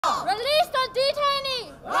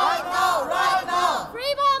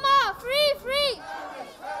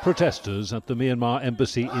Protesters at the Myanmar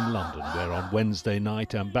embassy in London, where on Wednesday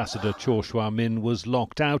night Ambassador Kyaw Zwar Minn was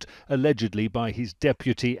locked out, allegedly by his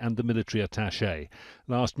deputy and the military attache.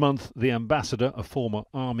 Last month, the ambassador, a former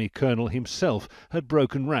army colonel himself, had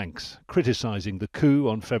broken ranks, criticising the coup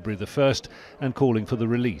on February the 1st and calling for the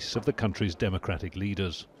release of the country's democratic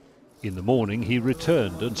leaders. In the morning, he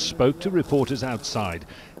returned and spoke to reporters outside.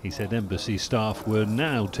 He said embassy staff were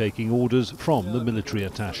now taking orders from the military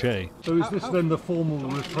attache. So is this then the formal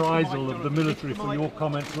reprisal of the military for your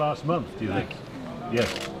comments last month, do you think?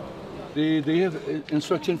 Yes. They have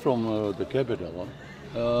instruction from the capital.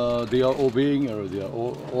 They are obeying their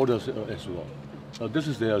orders as well. This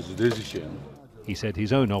is their decision. He said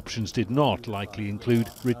his own options did not likely include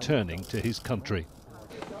returning to his country.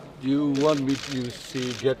 You want me to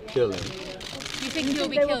see get killed? Do you think you'll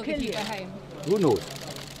be killed if you go home? Who knows?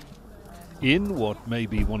 In what may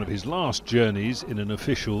be one of his last journeys in an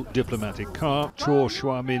official diplomatic car, Kyaw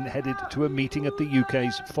Zwar Minn headed to a meeting at the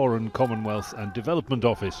UK's Foreign, Commonwealth and Development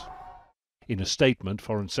Office. In a statement,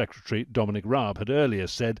 Foreign Secretary Dominic Raab had earlier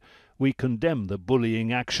said, "We condemn the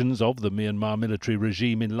bullying actions of the Myanmar military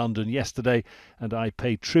regime in London yesterday, and I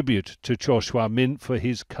pay tribute to Kyaw Zwar Minn for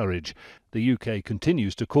his courage." The UK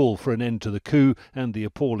continues to call for an end to the coup and the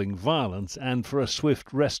appalling violence and for a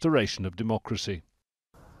swift restoration of democracy.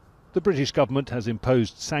 The British government has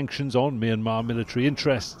imposed sanctions on Myanmar military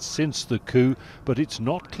interests since the coup, but it's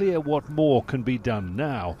not clear what more can be done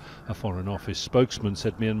now. A Foreign Office spokesman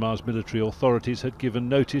said Myanmar's military authorities had given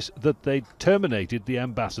notice that they'd terminated the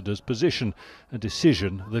ambassador's position, a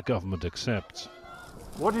decision the government accepts.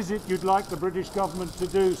 What is it you'd like the British government to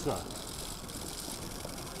do, sir?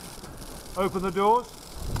 Open the doors?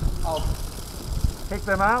 Kick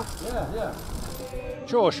them out? Yeah.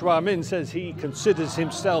 Kyaw Zwar Minn says he considers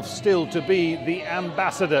himself still to be the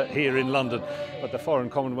ambassador here in London, but the Foreign,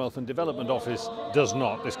 Commonwealth and Development Office does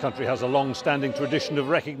not. This country has a long-standing tradition of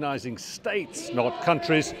recognising states, not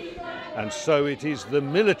countries, and so it is the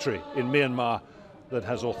military in Myanmar that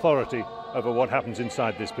has authority over what happens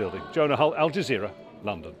inside this building. Jonah, Al Jazeera,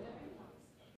 London.